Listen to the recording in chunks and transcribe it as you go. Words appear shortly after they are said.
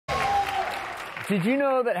Did you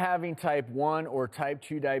know that having type 1 or type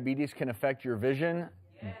 2 diabetes can affect your vision?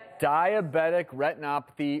 Yes. Diabetic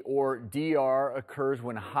retinopathy, or DR, occurs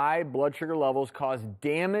when high blood sugar levels cause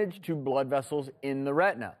damage to blood vessels in the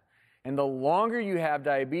retina. And the longer you have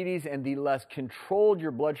diabetes and the less controlled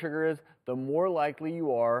your blood sugar is, the more likely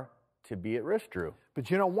you are to be at risk, Drew. But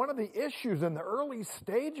you know, one of the issues in the early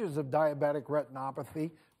stages of diabetic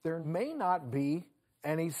retinopathy, there may not be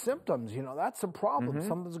any symptoms. You know, that's a problem.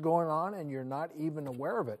 Something's going on and you're not even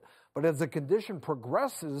aware of it. But as the condition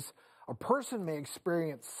progresses, a person may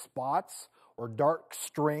experience spots or dark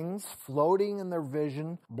strings floating in their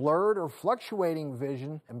vision, blurred or fluctuating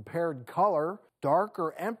vision, impaired color, dark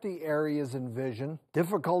or empty areas in vision,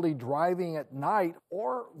 difficulty driving at night,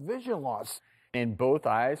 or vision loss. And both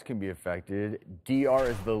eyes can be affected. DR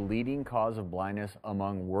is the leading cause of blindness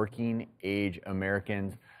among working age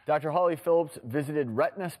Americans. Dr. Holly Phillips visited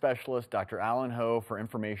retina specialist Dr. Alan Ho for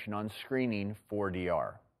information on screening for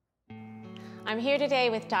DR. I'm here today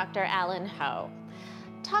with Dr. Alan Ho.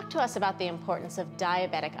 Talk to us about the importance of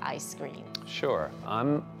diabetic eye screening. Sure.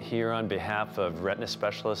 I'm here on behalf of retina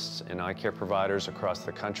specialists and eye care providers across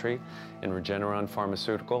the country and Regeneron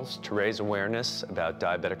Pharmaceuticals to raise awareness about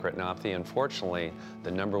diabetic retinopathy, unfortunately,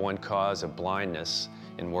 the #1 cause of blindness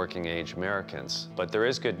in working age Americans. But there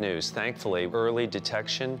is good news. Thankfully, early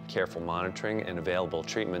detection, careful monitoring, and available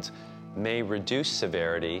treatments may reduce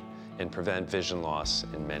severity and prevent vision loss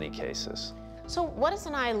in many cases. So what does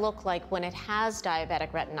an eye look like when it has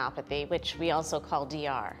diabetic retinopathy, which we also call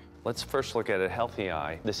DR? Let's first look at a healthy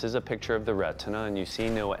eye. This is a picture of the retina, and you see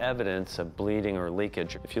no evidence of bleeding or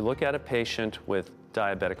leakage. If you look at a patient with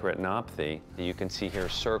diabetic retinopathy, you can see here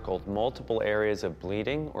circled multiple areas of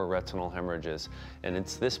bleeding or retinal hemorrhages. And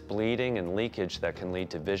it's this bleeding and leakage that can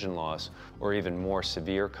lead to vision loss or even more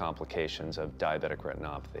severe complications of diabetic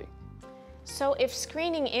retinopathy. So if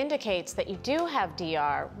screening indicates that you do have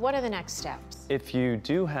DR, what are the next steps? If you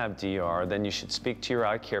do have DR, then you should speak to your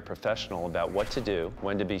eye care professional about what to do,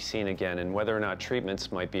 when to be seen again, and whether or not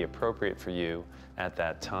treatments might be appropriate for you at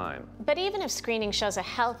that time. But even if screening shows a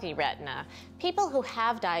healthy retina, people who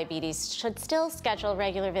have diabetes should still schedule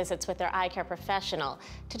regular visits with their eye care professional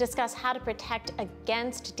to discuss how to protect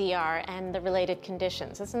against DR and the related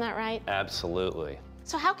conditions. Isn't that right? Absolutely.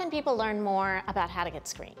 So how can people learn more about how to get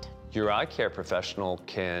screened? Your eye care professional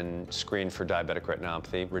can screen for diabetic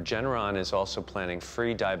retinopathy. Regeneron is also planning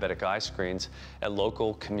free diabetic eye screens at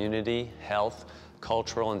local community, health,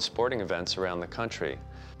 cultural, and sporting events around the country.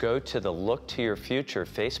 Go to the Look to Your Future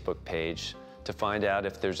Facebook page to find out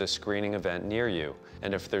if there's a screening event near you.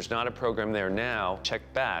 And if there's not a program there now, check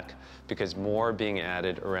back because more are being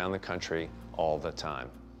added around the country all the time.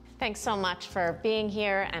 Thanks so much for being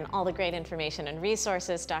here and all the great information and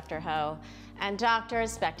resources, Dr. Ho. And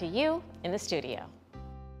doctors, back to you in the studio.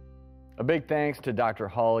 A big thanks to Dr.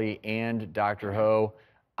 Holly and Dr. Ho.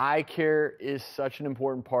 Eye care is such an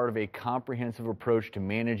important part of a comprehensive approach to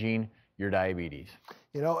managing your diabetes.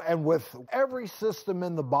 You know, and with every system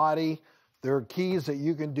in the body, there are keys that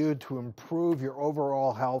you can do to improve your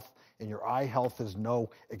overall health, and your eye health is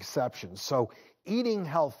no exception. So eating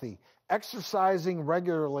healthy, exercising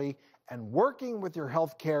regularly, and working with your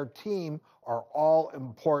healthcare team are all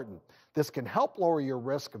important. This can help lower your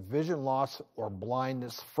risk of vision loss or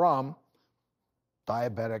blindness from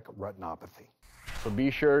diabetic retinopathy. So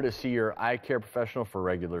be sure to see your eye care professional for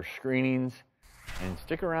regular screenings, and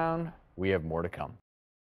stick around, we have more to come.